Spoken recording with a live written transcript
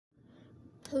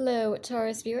Hello,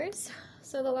 Taurus viewers.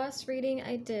 So the last reading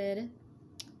I did,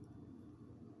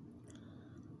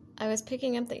 I was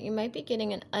picking up that you might be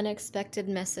getting an unexpected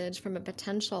message from a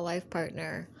potential life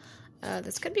partner.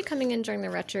 This could be coming in during the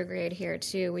retrograde here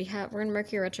too. We're in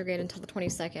Mercury retrograde until the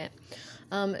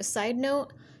 22nd. Side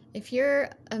note, if you're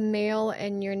a male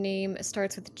and your name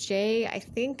starts with J, I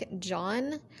think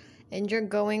John, and you're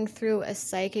going through a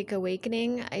psychic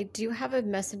awakening, I do have a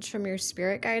message from your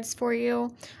spirit guides for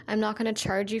you. I'm not going to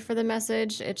charge you for the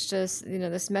message. It's just,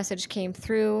 this message came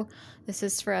through. This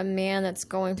is for a man that's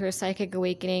going through a psychic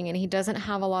awakening, and he doesn't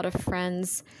have a lot of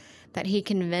friends that he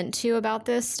can vent to about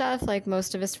this stuff. Like,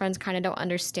 most of his friends kind of don't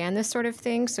understand this sort of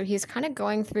thing. So he's kind of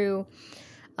going through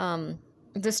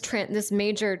this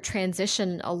major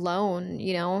transition alone,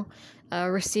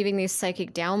 receiving these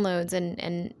psychic downloads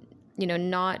and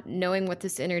not knowing what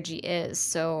this energy is.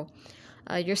 So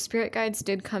your spirit guides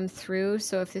did come through.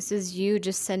 So if this is you,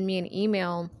 just send me an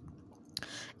email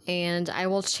and I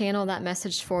will channel that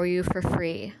message for you for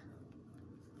free.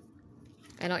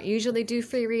 I don't usually do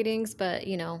free readings, but,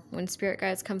 when spirit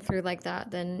guides come through like that,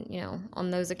 then,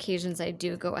 on those occasions I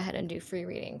do go ahead and do free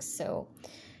readings. So,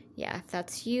 yeah, if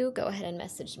that's you, go ahead and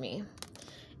message me.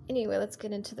 Anyway, let's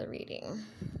get into the reading.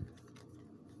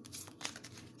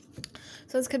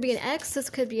 So this could be an ex, this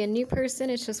could be a new person,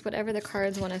 it's just whatever the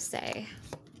cards want to say.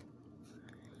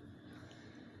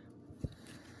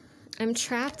 I'm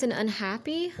trapped and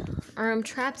unhappy, or I'm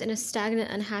trapped in a stagnant,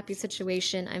 unhappy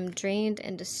situation. I'm drained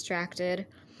and distracted.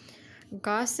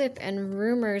 Gossip and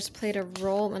rumors played a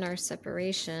role in our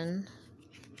separation.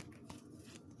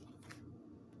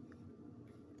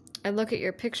 I look at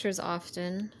your pictures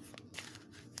often.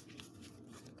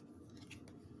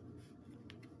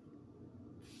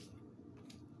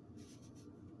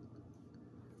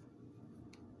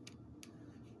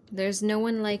 There's no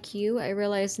one like you. I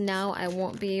realize now I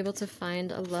won't be able to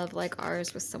find a love like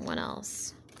ours with someone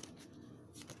else.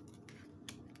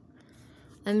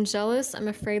 I'm jealous. I'm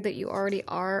afraid that you already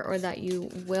are, or that you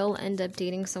will end up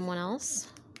dating someone else.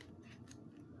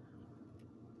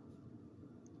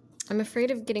 I'm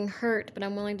afraid of getting hurt, but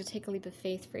I'm willing to take a leap of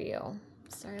faith for you.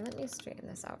 Sorry, let me straighten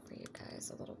this out for you guys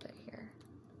a little bit here.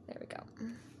 There we go.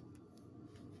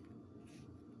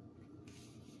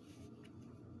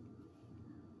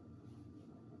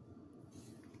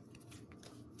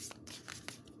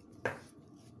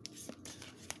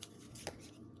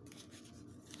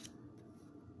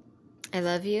 I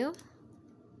love you.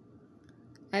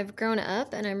 I've grown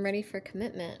up and I'm ready for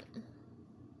commitment.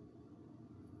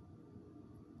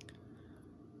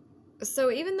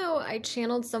 So even though I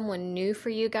channeled someone new for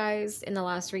you guys in the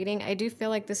last reading, I do feel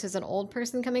like this is an old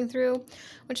person coming through,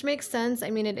 which makes sense. I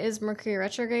mean, it is Mercury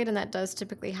retrograde and that does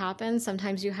typically happen.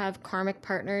 Sometimes you have karmic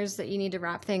partners that you need to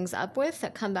wrap things up with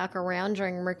that come back around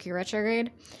during Mercury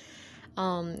retrograde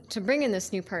to bring in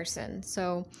this new person.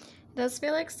 So it does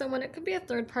feel like someone, it could be a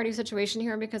third-party situation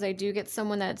here, because I do get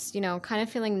someone that's, kind of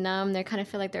feeling numb. They kind of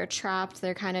feel like they're trapped.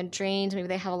 They're kind of drained. Maybe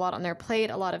they have a lot on their plate,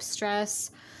 a lot of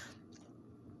stress.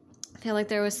 I feel like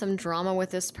there was some drama with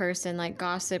this person, like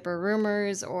gossip or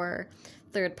rumors or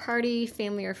third-party,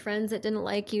 family or friends that didn't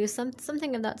like you,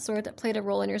 something of that sort that played a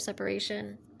role in your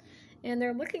separation. And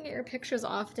they're looking at your pictures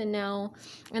often now,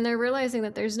 and they're realizing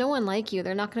that there's no one like you.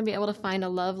 They're not going to be able to find a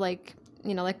love like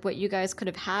what you guys could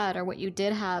have had or what you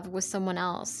did have with someone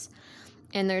else.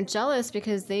 And they're jealous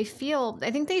because I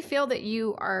think they feel that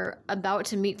you are about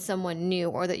to meet someone new,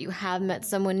 or that you have met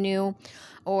someone new,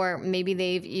 or maybe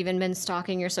they've even been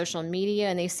stalking your social media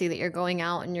and they see that you're going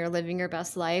out and you're living your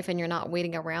best life and you're not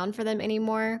waiting around for them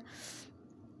anymore.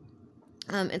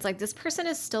 It's like this person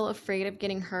is still afraid of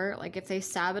getting hurt. Like, if they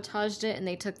sabotaged it and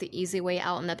they took the easy way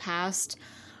out in the past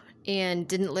and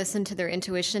didn't listen to their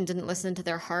intuition, didn't listen to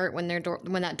their heart when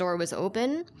that door was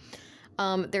open,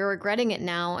 they're regretting it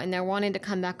now, and they're wanting to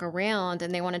come back around,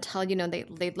 and they want to tell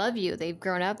they love you. They've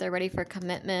grown up. They're ready for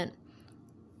commitment.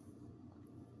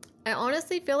 I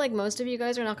honestly feel like most of you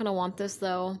guys are not going to want this,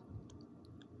 though,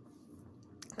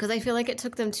 because I feel like it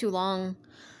took them too long.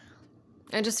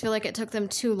 I just feel like it took them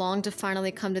too long to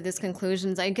finally come to these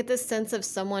conclusions. I get this sense of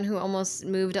someone who almost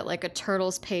moved at like a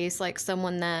turtle's pace, like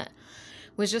someone that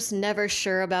was just never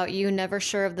sure about you, never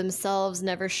sure of themselves,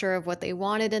 never sure of what they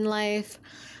wanted in life.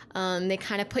 They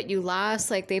kind of put you last,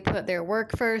 like they put their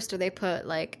work first, or they put,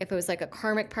 like, if it was like a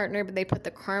karmic partner, but they put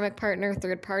the karmic partner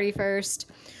third party first,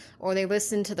 or they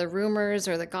listened to the rumors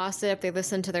or the gossip, they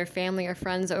listened to their family or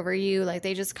friends over you. Like,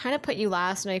 they just kind of put you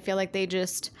last, and I feel like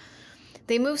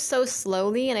they move so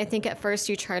slowly, and I think at first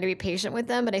you try to be patient with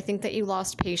them, but I think that you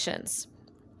lost patience.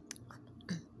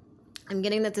 I'm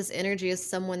getting that this energy is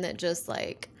someone that just,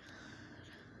 like,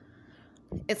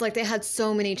 It's like they had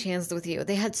so many chances with you.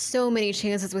 They had so many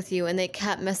chances with you, and they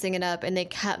kept messing it up, and they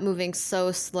kept moving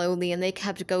so slowly, and they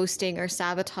kept ghosting or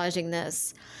sabotaging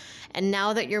this. And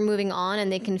now that you're moving on and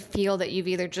they can feel that you've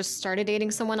either just started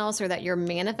dating someone else or that you're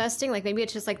manifesting, like maybe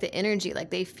it's just like the energy, like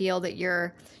they feel that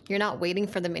you're not waiting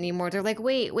for them anymore. They're like,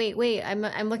 wait,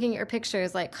 I'm looking at your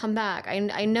pictures, like, come back.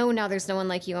 I know now there's no one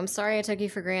like you. I'm sorry I took you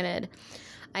for granted.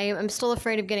 I'm still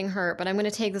afraid of getting hurt, but I'm going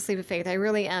to take this leap of faith. I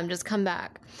really am. Just come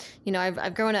back. You know,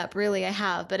 I've grown up, really, I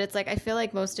have. But it's like, I feel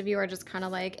like most of you are just kind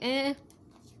of like,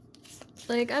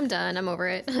 like, I'm done. I'm over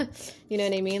it. You know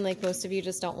what I mean? Like, most of you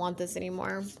just don't want this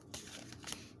anymore.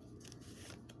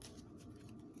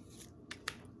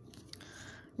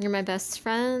 You're my best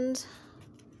friend.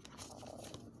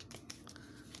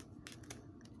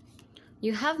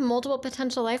 You have multiple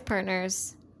potential life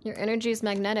partners. Your energy is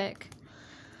magnetic.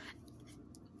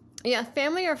 Yeah,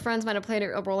 family or friends might have played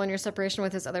a role in your separation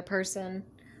with this other person.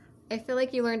 I feel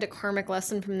like you learned a karmic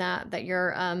lesson from that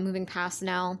you're moving past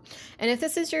now. And if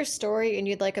this is your story and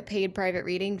you'd like a paid private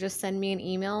reading, just send me an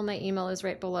email. My email is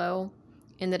right below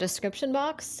in the description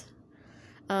box.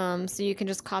 So you can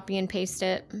just copy and paste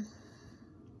it.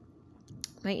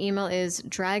 My email is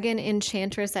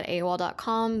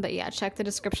dragonenchantress@aol.com. But yeah, check the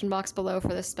description box below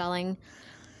for the spelling.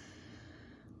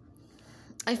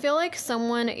 I feel like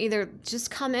someone either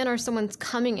just come in or someone's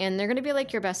coming in. They're going to be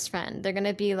like your best friend. They're going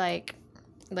to be like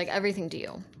everything to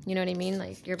you. You know what I mean?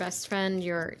 Like your best friend,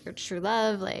 your true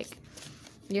love. Like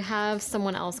you have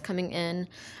someone else coming in.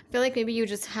 I feel like maybe you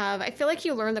just have, I feel like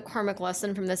you learned the karmic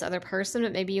lesson from this other person,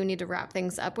 but maybe you need to wrap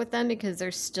things up with them because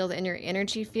they're still in your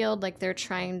energy field. Like they're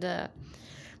trying to,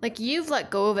 like you've let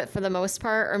go of it for the most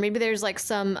part. Or maybe there's like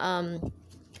some,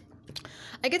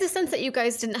 I get the sense that you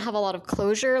guys didn't have a lot of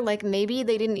closure. Like maybe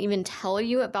they didn't even tell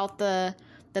you about that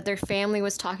their family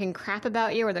was talking crap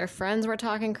about you or their friends were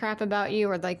talking crap about you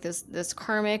or like this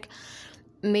karmic.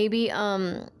 Maybe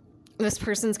this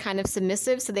person's kind of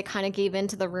submissive, so they kind of gave in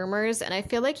to the rumors. And I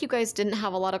feel like you guys didn't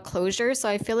have a lot of closure. So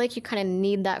I feel like you kind of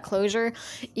need that closure.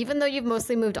 Even though you've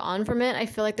mostly moved on from it, I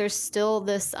feel like there's still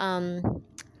this...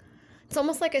 it's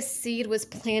almost like a seed was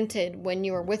planted when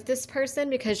you were with this person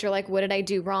because you're like, what did I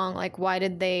do wrong? Like, why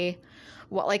did they,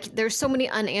 like, there's so many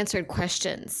unanswered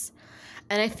questions.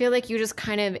 And I feel like you just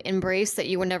kind of embraced that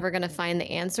you were never going to find the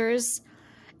answers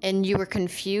and you were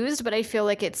confused, but I feel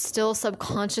like it still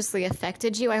subconsciously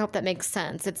affected you. I hope that makes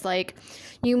sense. It's like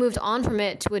you moved on from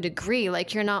it to a degree.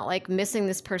 Like you're not like missing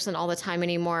this person all the time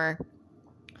anymore.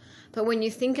 But when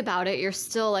you think about it, you're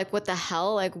still like, what the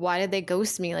hell? Like, why did they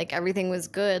ghost me? Like, everything was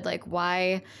good. Like,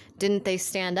 why didn't they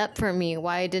stand up for me?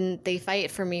 Why didn't they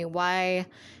fight for me? Why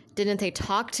didn't they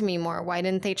talk to me more? Why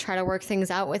didn't they try to work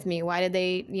things out with me? Why did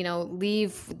they, you know,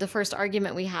 leave the first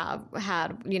argument we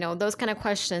had? You know, those kind of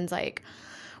questions. Like,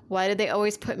 why did they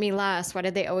always put me last? Why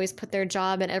did they always put their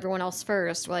job and everyone else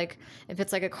first? Like, if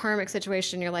it's like a karmic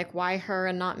situation, you're like, why her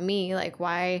and not me? Like,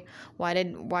 why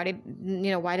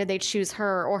did they choose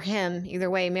her or him? Either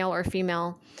way, male or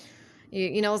female.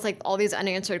 You know, it's like all these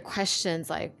unanswered questions,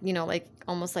 like, you know, like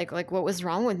almost like what was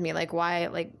wrong with me? Like, why,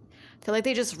 like, I feel like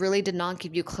they just really did not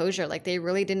give you closure. Like, they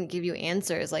really didn't give you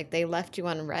answers. Like, they left you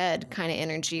unread kind of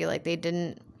energy. Like, they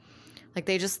didn't. Like,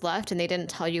 they just left and they didn't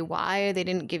tell you why. They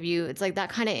didn't give you... It's like that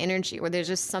kind of energy where there's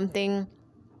just something...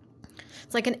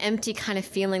 It's like an empty kind of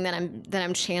feeling that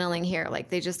I'm channeling here. Like,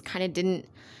 they just kind of didn't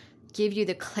give you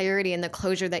the clarity and the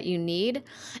closure that you need.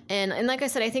 And like I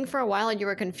said, I think for a while you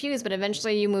were confused, but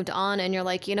eventually you moved on and you're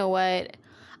like, you know what?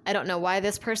 I don't know why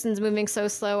this person's moving so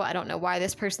slow. I don't know why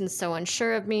this person's so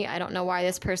unsure of me. I don't know why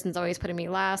this person's always putting me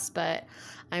last, but...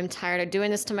 I'm tired of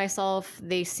doing this to myself.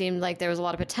 They seemed like there was a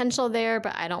lot of potential there,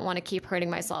 but I don't want to keep hurting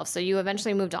myself. So you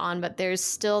eventually moved on, but there's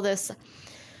still this,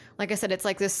 like I said, it's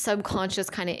like this subconscious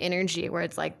kind of energy where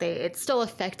it's like it still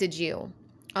affected you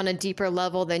on a deeper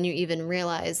level than you even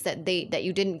realized that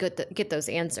you didn't get those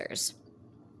answers.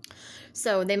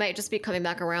 So they might just be coming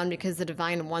back around because the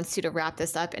divine wants you to wrap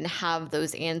this up and have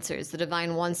those answers. The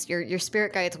divine wants your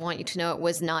spirit guides want you to know it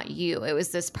was not you. It was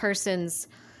this person's.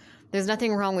 There's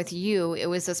nothing wrong with you. It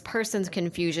was this person's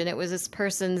confusion. It was this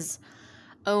person's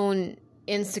own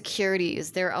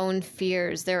insecurities, their own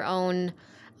fears, their own,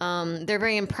 they're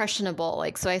very impressionable.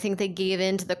 Like, so I think they gave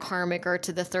in to the karmic or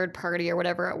to the third party or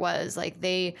whatever it was. Like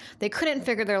they couldn't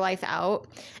figure their life out.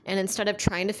 And instead of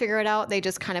trying to figure it out, they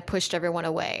just kind of pushed everyone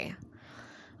away.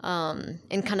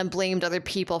 And kind of blamed other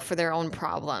people for their own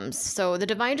problems. So the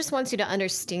divine just wants you to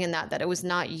understand that it was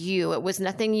not you. It was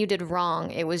nothing you did wrong.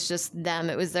 It was just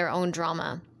them. It was their own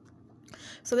drama.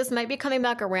 So this might be coming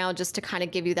back around just to kind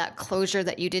of give you that closure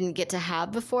that you didn't get to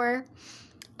have before.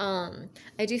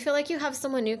 I do feel like you have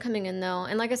someone new coming in though.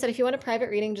 And like I said, if you want a private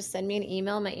reading, just send me an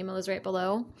email. My email is right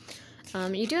below.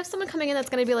 You do have someone coming in that's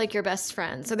going to be like your best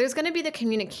friend. So there's going to be the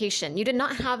communication. You did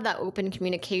not have that open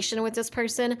communication with this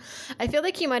person. I feel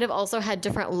like you might have also had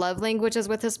different love languages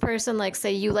with this person. Like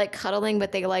say you like cuddling,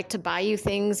 but they like to buy you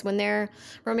things when they're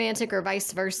romantic or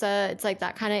vice versa. It's like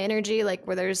that kind of energy, like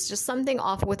where there's just something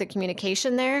off with the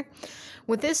communication there.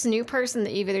 With this new person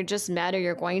that you've either just met or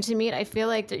you're going to meet, I feel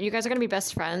like that you guys are going to be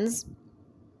best friends.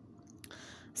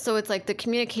 So it's like the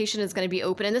communication is going to be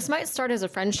open, and this might start as a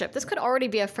friendship. This could already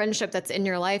be a friendship that's in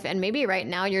your life, and maybe right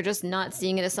now you're just not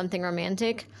seeing it as something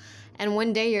romantic. And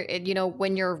one day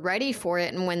when you're ready for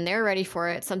it and when they're ready for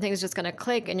it, something's just going to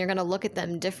click and you're going to look at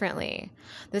them differently.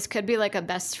 This could be like a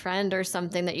best friend or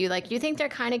something that you think they're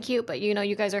kind of cute, but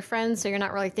you guys are friends, so you're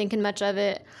not really thinking much of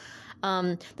it.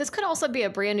 This could also be a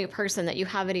brand new person that you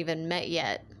haven't even met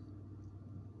yet.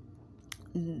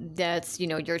 That's,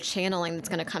 you're channeling, that's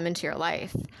going to come into your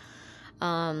life.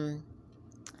 But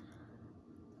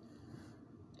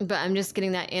I'm just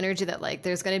getting that energy that like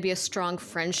there's going to be a strong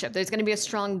friendship. There's going to be a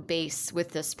strong base with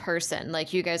this person.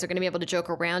 Like you guys are going to be able to joke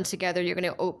around together. You're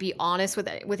going to be honest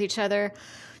with each other.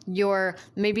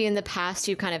 Maybe in the past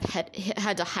you kind of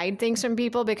had to hide things from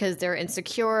people because they're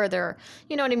insecure,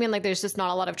 you know what I mean? Like there's just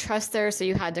not a lot of trust there. So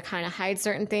you had to kind of hide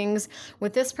certain things.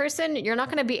 With this person, you're not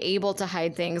going to be able to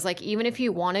hide things. Like even if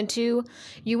you wanted to,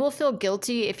 you will feel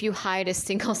guilty if you hide a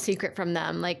single secret from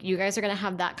them. Like you guys are going to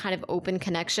have that kind of open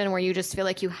connection where you just feel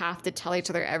like you have to tell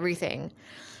each other everything.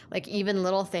 Like even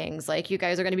little things, like you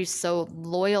guys are going to be so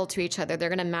loyal to each other. They're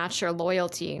going to match your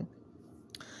loyalty.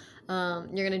 You're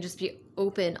going to just be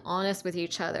open, honest with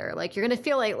each other. Like you're going to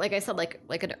feel like I said,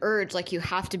 like an urge, like you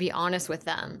have to be honest with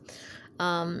them.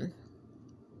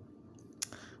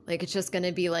 Like it's just going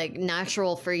to be like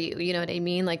natural for you. You know what I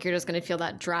mean? Like you're just going to feel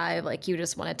that drive. Like you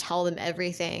just want to tell them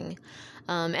everything.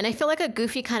 And I feel like a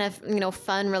goofy kind of,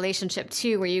 fun relationship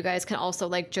too, where you guys can also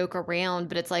like joke around,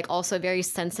 but it's like also very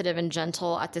sensitive and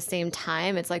gentle at the same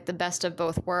time. It's like the best of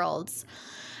both worlds.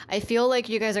 I feel like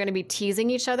you guys are going to be teasing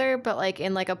each other, but like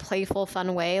in like a playful,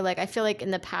 fun way. Like I feel like in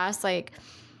the past, like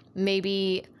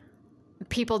maybe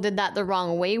people did that the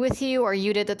wrong way with you, or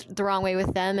you did it the wrong way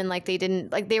with them. And like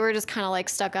they were just kind of like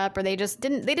stuck up, or they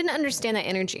didn't understand that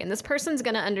energy. And this person's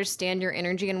going to understand your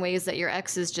energy in ways that your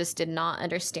exes just did not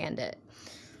understand it.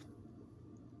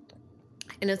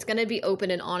 And it's going to be open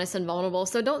and honest and vulnerable.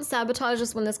 So don't sabotage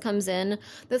this when this comes in.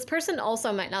 This person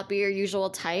also might not be your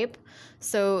usual type.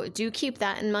 So do keep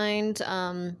that in mind,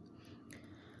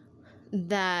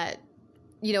 that,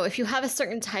 if you have a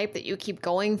certain type that you keep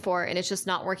going for and it's just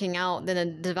not working out, then the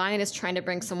divine is trying to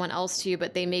bring someone else to you,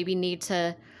 but they maybe need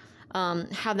to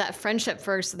have that friendship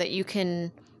first so that you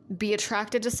can be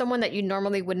attracted to someone that you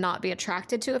normally would not be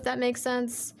attracted to, if that makes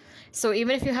sense. So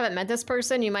even if you haven't met this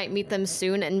person, you might meet them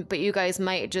soon, but you guys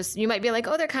you might be like,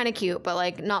 oh, they're kind of cute, but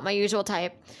like not my usual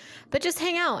type. But just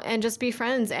hang out and just be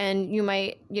friends, and you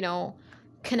might,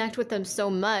 connect with them so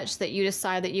much that you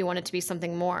decide that you want it to be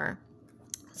something more.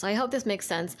 So I hope this makes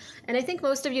sense. And I think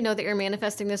most of you know that you're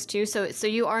manifesting this too. So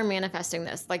you are manifesting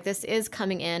this. Like this is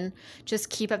coming in. Just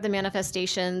keep up the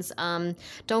manifestations.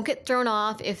 Don't get thrown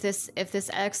off if this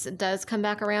ex does come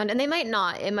back around. And they might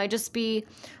not. It might just be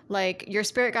like your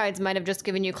spirit guides might have just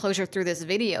given you closure through this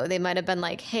video. They might have been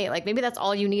like, hey, like maybe that's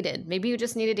all you needed. Maybe you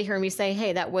just needed to hear me say,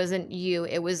 hey, that wasn't you.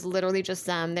 It was literally just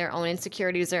them, their own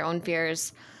insecurities, their own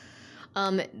fears.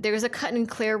 There's a cut and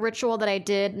clear ritual that I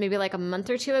did maybe like a month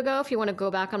or two ago. If you want to go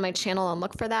back on my channel and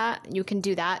look for that, you can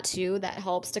do that too. That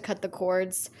helps to cut the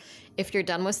cords if you're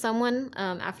done with someone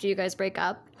after you guys break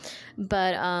up.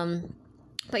 But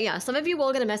yeah, some of you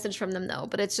will get a message from them though.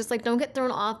 But it's just like, don't get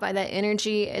thrown off by that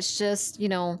energy. It's just,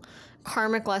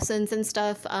 karmic lessons and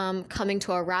stuff coming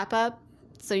to a wrap up.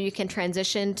 So you can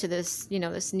transition to this,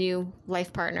 this new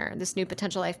life partner, this new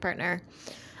potential life partner.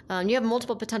 You have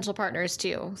multiple potential partners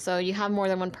too. So you have more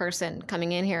than one person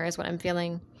coming in here is what I'm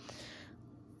feeling.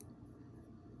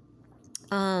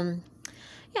 Yeah,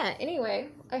 anyway,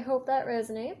 I hope that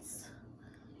resonates.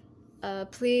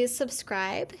 Please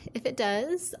subscribe if it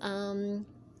does. And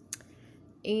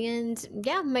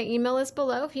yeah, my email is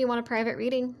below if you want a private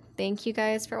reading. Thank you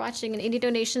guys for watching. And any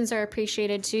donations are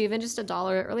appreciated too. Even just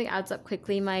 $1, it really adds up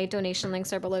quickly. My donation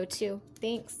links are below too.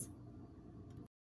 Thanks.